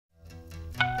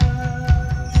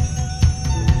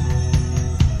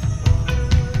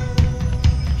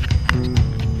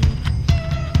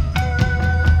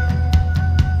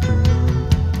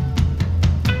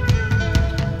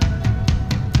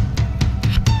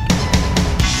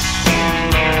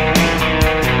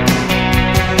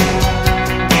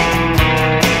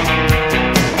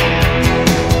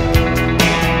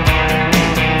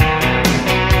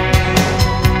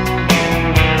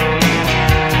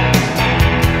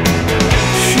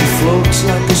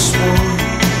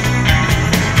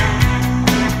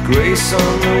lips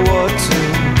on the water,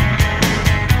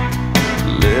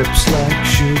 lips like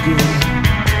sugar,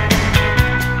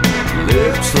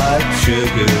 lips like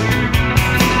sugar.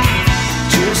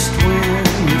 Just when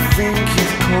you think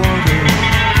you've caught her,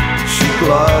 she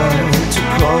glides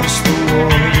across the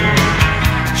water.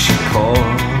 She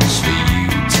calls for you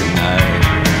tonight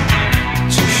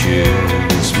to share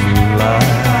this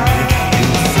moonlight. You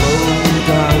flow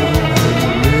down the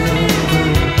river,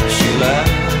 she'll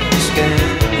ask and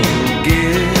you'll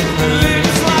give her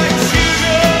lips like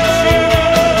sugar,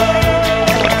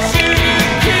 sugar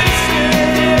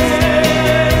kisses.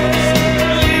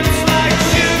 Lips like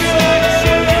sugar,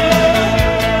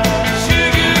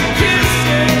 sugar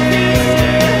kisses.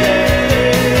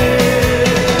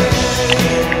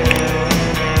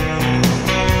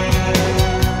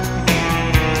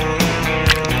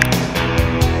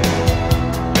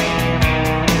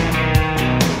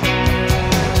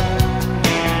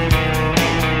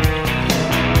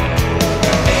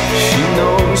 She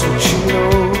knows what you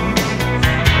know,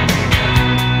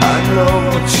 I know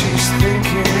what she's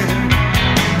thinking.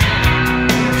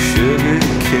 Sugar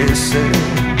kisses,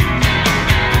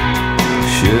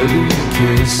 sugar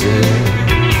kisses.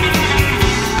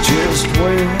 Just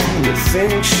when you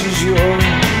think she's yours,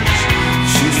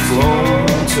 she's flown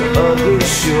to other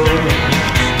shores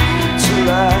to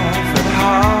laugh at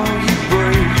how you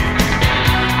break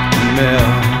and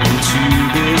melt into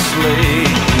this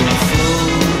lake. You flow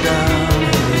down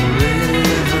the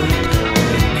river,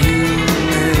 but you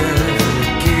never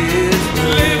give her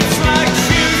lips like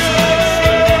sugar,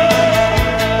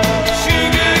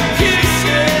 sugar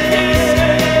kisses.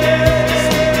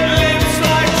 Lips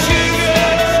like sugar,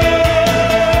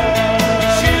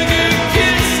 sugar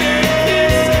kisses.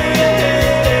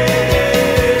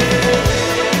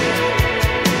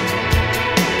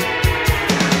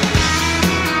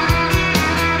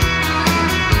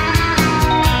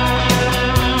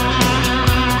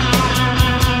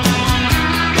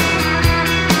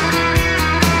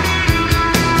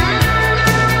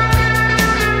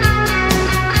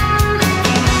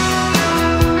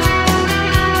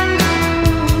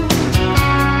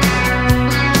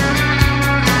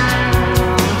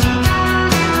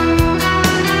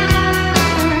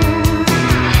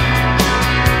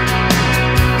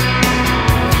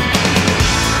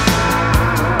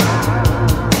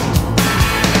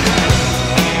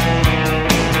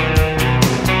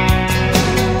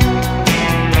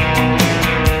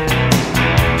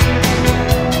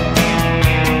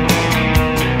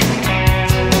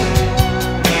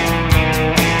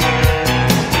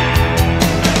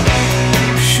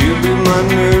 She'll be my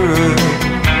mirror,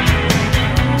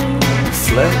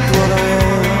 reflect what I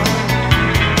am,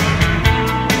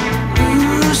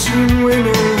 losing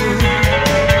winner,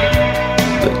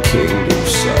 the king of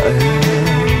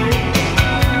Siam,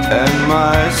 and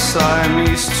my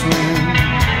Siamese twin,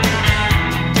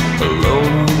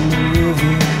 alone on the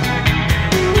river,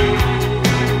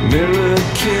 mirror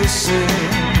kissing,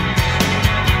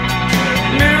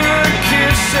 mirror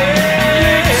kissing.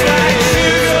 Lips like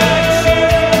sugar,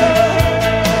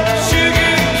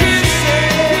 sugar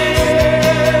kisses.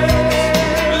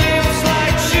 Lips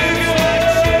like sugar,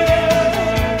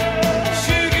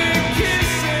 sugar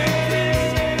kisses.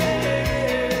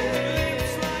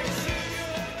 Lips like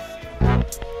sugar.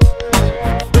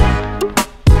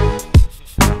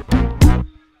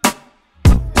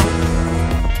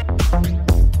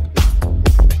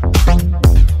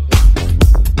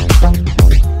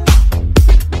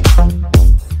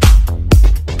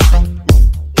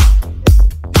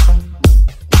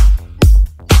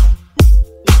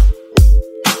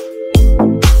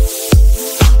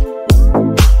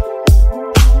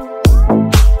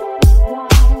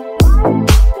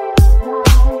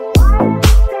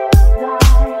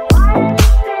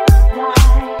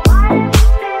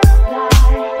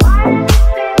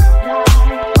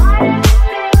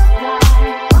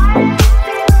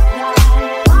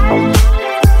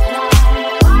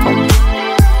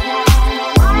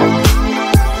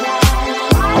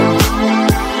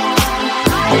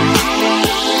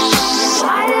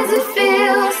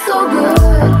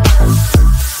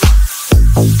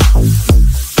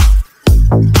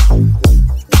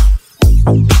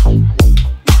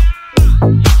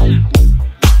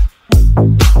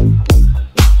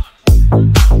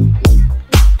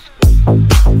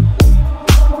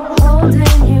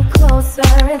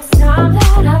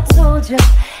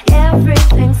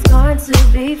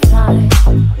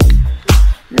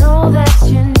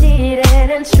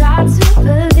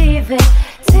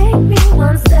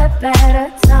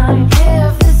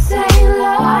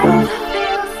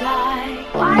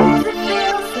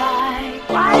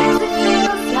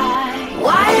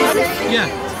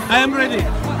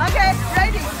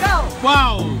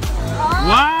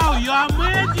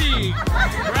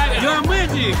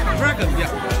 Why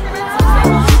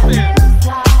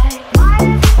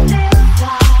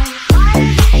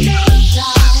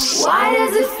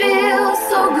does it feel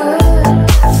so good?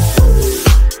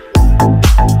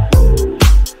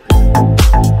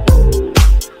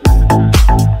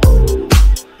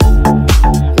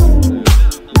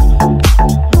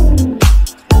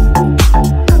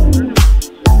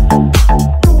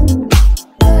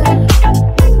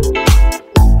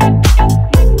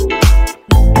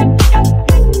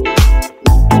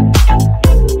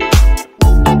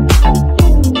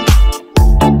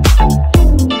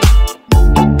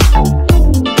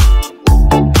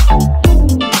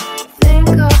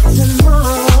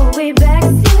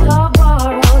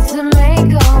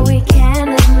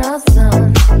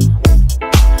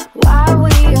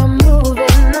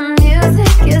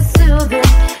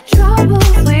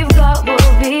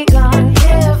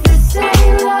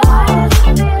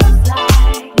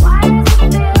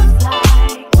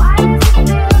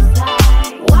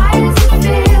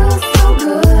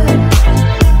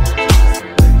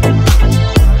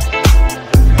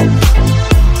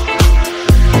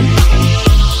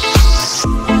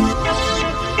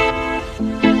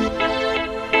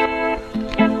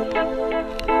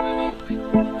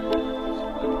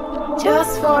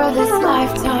 Just for this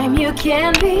lifetime, you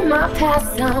can be my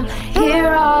pastime. Here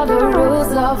are the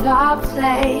rules of our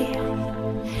play.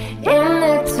 In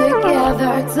it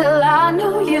together till I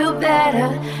know you better.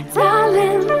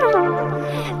 Darling,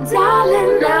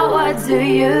 darling, now what do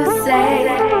you say?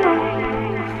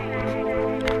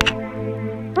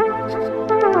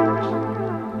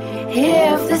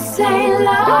 If this ain't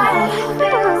love, why does it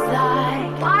feel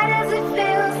like? Why does it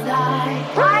feel like?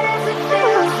 Why does it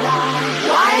feel like?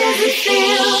 Why does it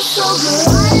feel so good?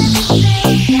 Why does it feel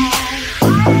like?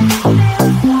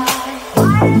 Why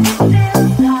does it feel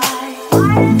like?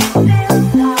 Why does it feel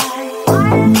like?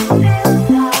 Why does it feel like? Why does it feel like?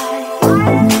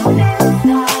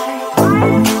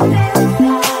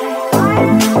 Why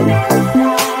does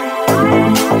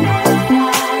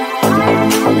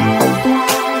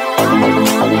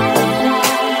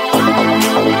it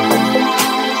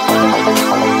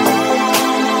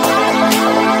feel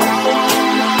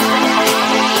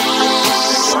like?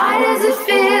 Why does it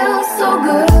feel like? So